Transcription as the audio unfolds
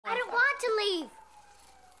leave.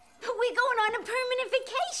 We're going on a permanent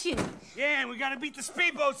vacation. Yeah, and we gotta beat the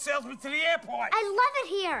speedboat salesman to the airport. I love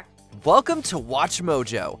it here. Welcome to Watch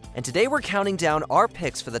Mojo, and today we're counting down our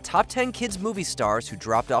picks for the top 10 kids movie stars who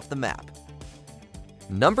dropped off the map.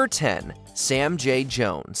 Number 10, Sam J.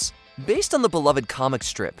 Jones. Based on the beloved comic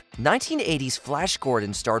strip, 1980's Flash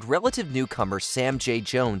Gordon starred relative newcomer Sam J.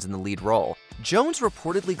 Jones in the lead role. Jones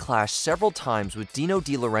reportedly clashed several times with Dino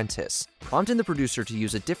De Laurentiis, prompting the producer to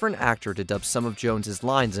use a different actor to dub some of Jones's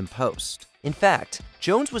lines in post. In fact,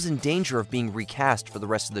 Jones was in danger of being recast for the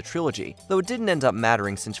rest of the trilogy, though it didn't end up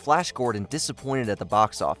mattering since Flash Gordon disappointed at the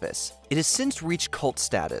box office. It has since reached cult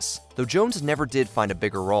status, though Jones never did find a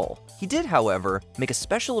bigger role. He did, however, make a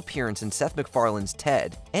special appearance in Seth MacFarlane's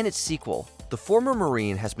Ted and its sequel. The former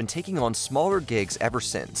Marine has been taking on smaller gigs ever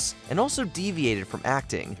since, and also deviated from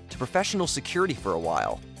acting to professional security for a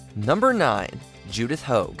while. Number 9, Judith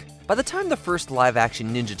Hoag. By the time the first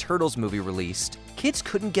live-action Ninja Turtles movie released, kids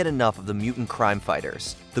couldn't get enough of the mutant crime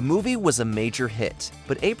fighters. The movie was a major hit,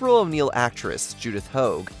 but April O'Neil actress Judith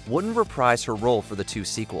Hoag wouldn't reprise her role for the two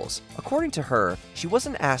sequels. According to her, she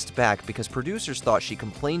wasn't asked back because producers thought she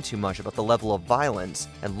complained too much about the level of violence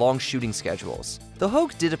and long shooting schedules. Though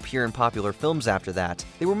Hoag did appear in popular films after that,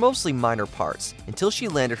 they were mostly minor parts, until she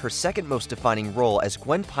landed her second most defining role as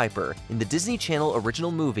Gwen Piper in the Disney Channel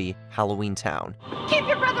original movie Halloween Town. Keep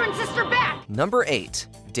your brother and sister back. Number 8,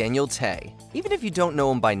 Daniel Tay. Even if you don't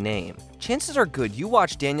know him by name, chances are good you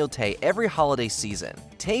watch Daniel Tay every holiday season.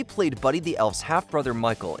 Tay played Buddy the Elf's half-brother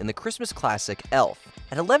Michael in the Christmas classic Elf.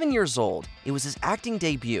 At 11 years old, it was his acting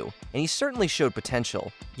debut, and he certainly showed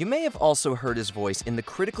potential. You may have also heard his voice in the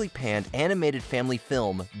critically panned animated family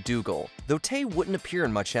film Dougal, though Tay wouldn't appear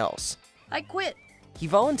in much else. I quit. He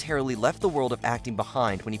voluntarily left the world of acting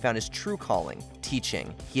behind when he found his true calling,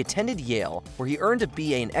 teaching. He attended Yale, where he earned a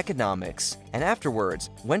BA in economics, and afterwards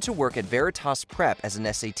went to work at Veritas Prep as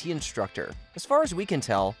an SAT instructor. As far as we can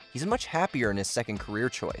tell, he's much happier in his second career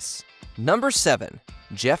choice. Number 7,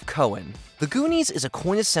 Jeff Cohen. The Goonies is a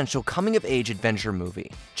quintessential coming-of-age adventure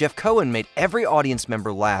movie. Jeff Cohen made every audience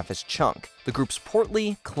member laugh as Chunk, the group's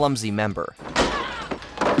portly, clumsy member.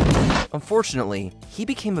 Unfortunately, he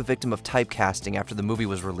became a victim of typecasting after the movie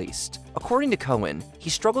was released. According to Cohen, he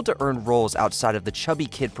struggled to earn roles outside of the chubby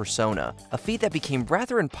kid persona, a feat that became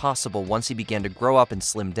rather impossible once he began to grow up and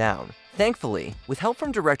slim down. Thankfully, with help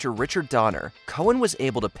from director Richard Donner, Cohen was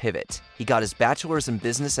able to pivot. He got his bachelor's in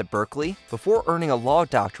business at Berkeley before earning a law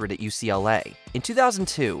doctorate at UCLA. In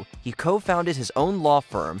 2002, he co-founded his own law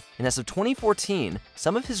firm, and as of 2014,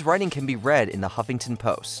 some of his writing can be read in the Huffington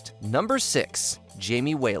Post. Number 6,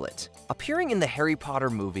 Jamie Waylett. Appearing in the Harry Potter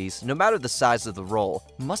movies, no matter the size of the role,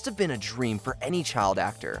 must have been a dream for any child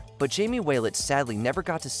actor. But Jamie Waylett sadly never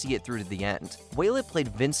got to see it through to the end. Waylett played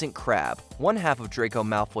Vincent Crabbe, one half of Draco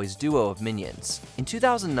Malfoy's duo of minions. In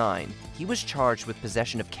 2009, he was charged with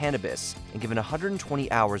possession of cannabis and given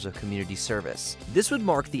 120 hours of community service. This would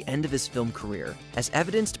mark the end of his film career, as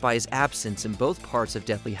evidenced by his absence in both parts of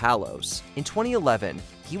Deathly Hallows. In 2011,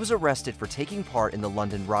 he was arrested for taking part in the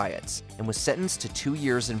London riots and was sentenced to 2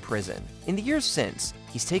 years in prison. In the years since,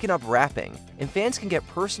 he's taken up rapping, and fans can get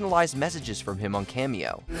personalized messages from him on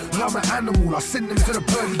Cameo. I'm an animal, I'll send them to the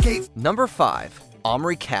pearly gates. Number 5,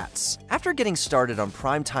 Omri Katz. After getting started on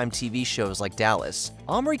primetime TV shows like Dallas,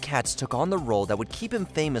 Omri Katz took on the role that would keep him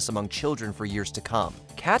famous among children for years to come.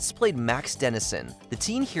 Katz played Max Dennison, the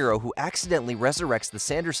teen hero who accidentally resurrects the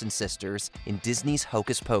Sanderson sisters in Disney's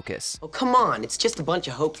Hocus Pocus. Oh, come on, it's just a bunch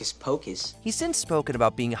of hocus pocus. He's since spoken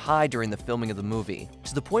about being high during the filming of the movie,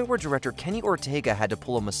 to the point where director Kenny Ortega had to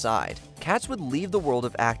pull him aside. Katz would leave the world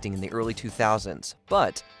of acting in the early 2000s,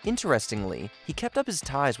 but, interestingly, he kept up his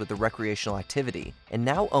ties with the recreational activity, and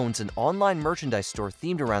now owns an online merchandise store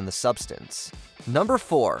themed around the substance. Number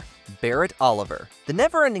 4, Barret Oliver. The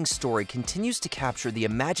never-ending story continues to capture the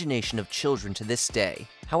imagination of children to this day.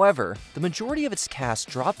 However, the majority of its cast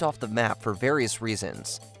dropped off the map for various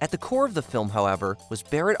reasons. At the core of the film, however, was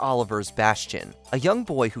Barret Oliver's Bastian, a young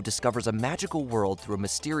boy who discovers a magical world through a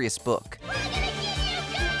mysterious book.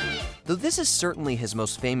 Though this is certainly his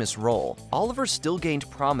most famous role, Oliver still gained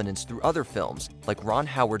prominence through other films, like Ron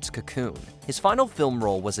Howard's Cocoon. His final film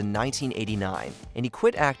role was in 1989, and he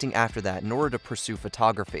quit acting after that in order to pursue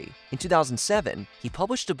photography. In 2007, he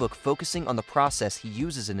published a book focusing on the process he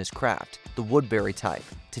uses in his craft, the Woodbury type.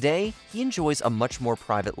 Today, he enjoys a much more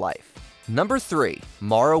private life. Number 3,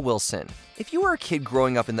 Mara Wilson. If you were a kid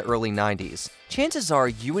growing up in the early 90s, chances are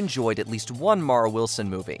you enjoyed at least one Mara Wilson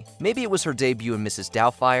movie. Maybe it was her debut in Mrs.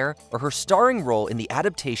 Doubtfire, or her starring role in the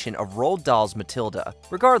adaptation of Roald Dahl's Matilda.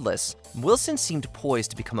 Regardless, Wilson seemed poised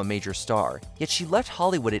to become a major star, yet she left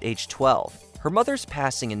Hollywood at age 12. Her mother's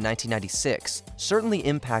passing in 1996 certainly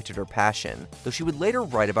impacted her passion, though she would later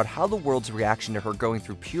write about how the world's reaction to her going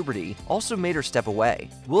through puberty also made her step away.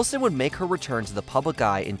 Wilson would make her return to the public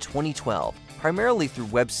eye in 2012, primarily through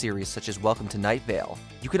web series such as Welcome to Night Vale.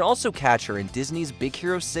 You can also catch her in Disney's Big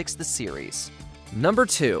Hero 6 the series. Number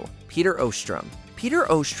 2. Peter Ostrom. Peter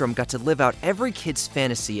Ostrom got to live out every kid's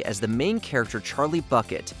fantasy as the main character Charlie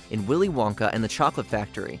Bucket in Willy Wonka and the Chocolate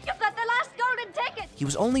Factory. You've got the last golden ticket! He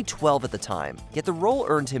was only 12 at the time, yet the role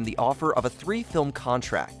earned him the offer of a 3-film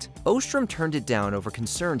contract. Ostrom turned it down over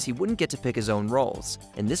concerns he wouldn't get to pick his own roles,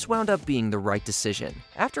 and this wound up being the right decision.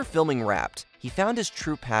 After filming wrapped, he found his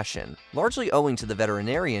true passion, largely owing to the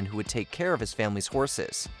veterinarian who would take care of his family's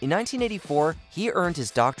horses. In 1984, he earned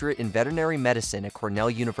his doctorate in veterinary medicine at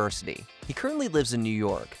Cornell University. He currently lives in New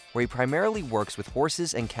York, where he primarily works with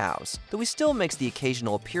horses and cows, though he still makes the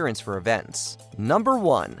occasional appearance for events. Number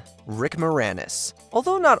 1. Rick Moranis.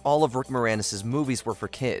 Although not all of Rick Moranis' movies were for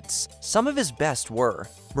kids, some of his best were.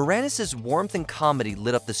 Moranis' warmth and comedy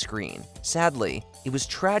lit up the screen. Sadly, it was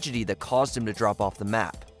tragedy that caused him to drop off the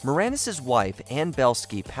map. Moranis' wife, Ann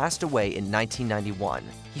Belsky, passed away in 1991.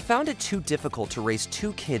 He found it too difficult to raise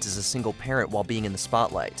 2 kids as a single parent while being in the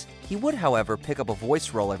spotlight. He would, however, pick up a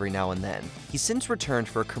voice role every now and then. He's since returned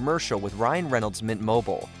for a commercial with Ryan Reynolds' Mint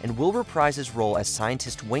Mobile, and will reprise his role as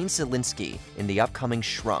scientist Wayne Selinsky in the upcoming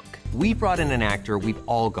Shrunk. We brought in an actor we've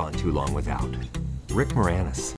all gone too long without. Rick Moranis.